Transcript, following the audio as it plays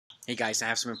Hey guys, I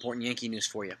have some important Yankee news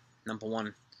for you. Number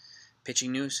one,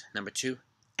 pitching news. Number two,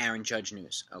 Aaron Judge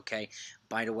news. Okay?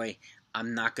 By the way,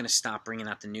 I'm not going to stop bringing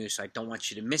out the news, so I don't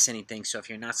want you to miss anything. So if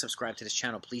you're not subscribed to this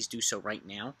channel, please do so right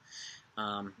now.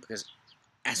 Because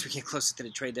as we get closer to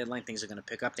the trade deadline, things are going to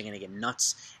pick up. They're going to get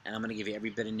nuts. And I'm going to give you every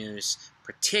bit of news,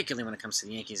 particularly when it comes to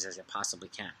the Yankees, as I possibly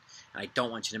can. And I don't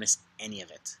want you to miss any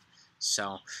of it.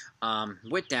 So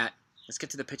with that, let's get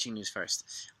to the pitching news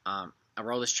first.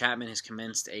 Aroldis Chapman has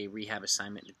commenced a rehab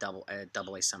assignment at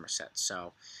Double-A Somerset.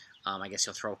 So I guess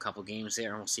he'll throw a couple games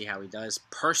there, and we'll see how he does.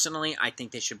 Personally, I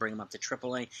think they should bring him up to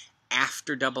Triple-A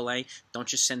after Double-A. Don't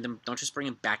just bring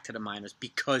him back to the minors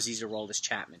because he's Aroldis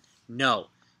Chapman. No.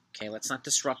 Okay, let's not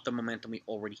disrupt the momentum we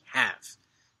already have.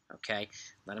 Okay,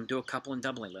 let him do a couple in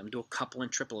Double-A. Let him do a couple in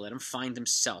Triple-A. Let him find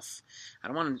himself. I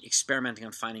don't want him experimenting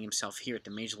on finding himself here at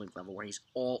the Major League level where he's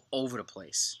all over the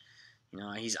place. You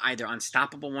know, he's either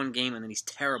unstoppable one game and then he's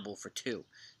terrible for two.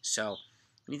 So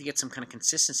we need to get some kind of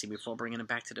consistency before bringing him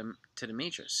back to the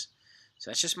majors. So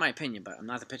that's just my opinion, but I'm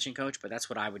not the pitching coach, but that's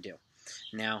what I would do.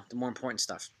 Now, the more important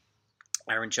stuff.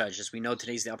 Aaron Judge, as we know,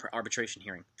 today's the arbitration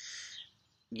hearing.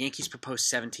 The Yankees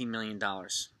proposed $17 million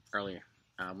earlier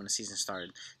when the season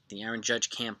started. The Aaron Judge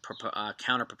camp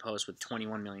counter-proposed with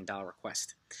 $21 million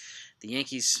request. The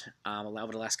Yankees,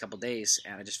 over the last couple of days,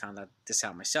 and I just found this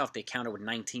out myself, they countered with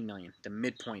 $19 million, the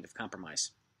midpoint of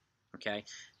compromise. Okay?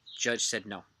 Judge said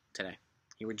no today.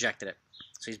 He rejected it.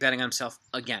 So he's betting on himself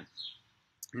again.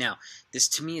 Now, this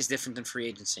to me is different than free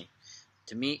agency.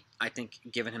 To me, I think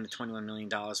giving him the $21 million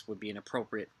would be an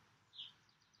appropriate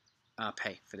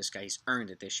pay for this guy. He's earned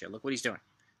it this year. Look what he's doing.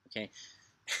 Okay?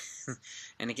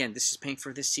 And again, this is paying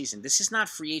for this season. This is not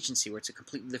free agency where it's a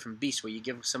completely different beast where you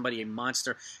give somebody a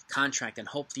monster contract and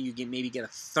hope that you maybe get a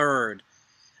third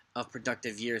of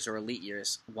productive years or elite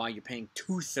years while you're paying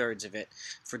two-thirds of it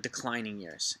for declining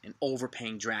years and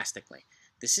overpaying drastically.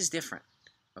 This is different,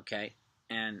 okay?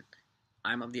 And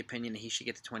I'm of the opinion that he should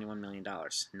get the $21 million,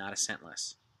 not a cent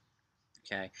less.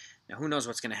 Okay? Now, who knows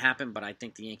what's going to happen, but I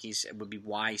think the Yankees would be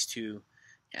wise to,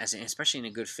 especially in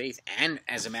a good faith and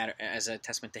as a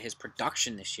testament to his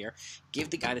production this year, give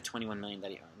the guy the $21 million that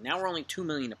he earned. Now we're only $2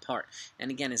 million apart, and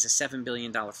again, it's a $7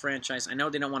 billion franchise. I know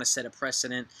they don't want to set a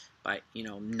precedent by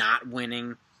not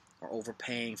winning or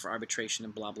overpaying for arbitration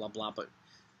and blah blah blah, but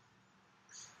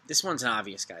this one's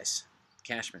obvious, guys.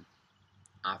 Cashman,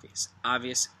 obvious.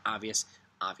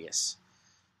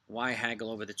 Why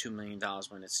haggle over the $2 million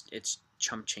when it's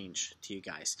chump change to you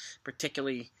guys,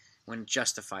 particularly when it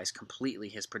justifies completely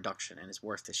his production and his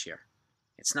worth this year?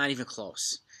 It's not even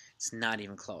close. It's not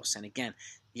even close. And again,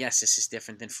 yes, this is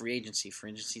different than free agency. Free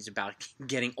agency is about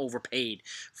getting overpaid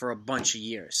for a bunch of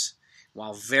years,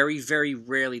 while very, very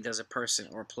rarely does a person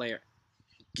or a player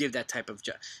give that type of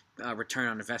return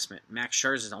on investment. Max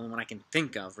Scherzer is the only one I can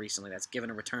think of recently that's given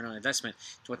a return on investment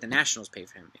to what the Nationals paid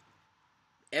for him.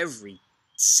 Every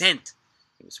cent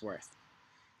it was worth.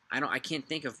 I can't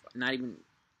think of not even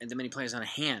that many players on a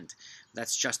hand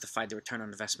that's justified the return on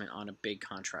investment on a big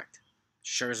contract.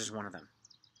 Scherzer's one of them.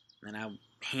 And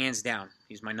hands down,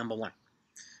 he's my number one.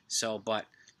 So, but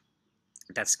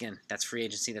that's free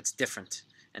agency. That's different.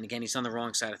 And again, he's on the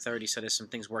wrong side of 30, so there's some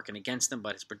things working against him,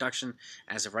 but his production,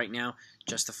 as of right now,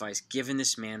 justifies giving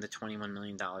this man the $21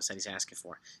 million that he's asking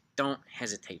for. Don't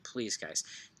hesitate, please, guys.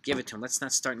 Give it to him. Let's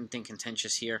not start anything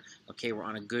contentious here. Okay, we're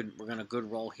on a good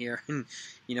roll here. And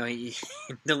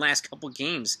the last couple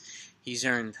games, he's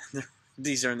earned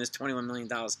this $21 million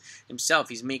himself.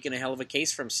 He's making a hell of a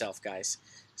case for himself, guys.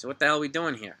 So what the hell are we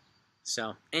doing here?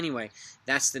 So anyway,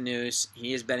 that's the news.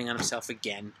 He is betting on himself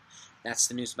again. That's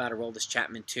the news about Aroldis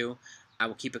Chapman too. I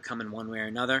will keep it coming one way or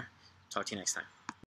another. Talk to you next time.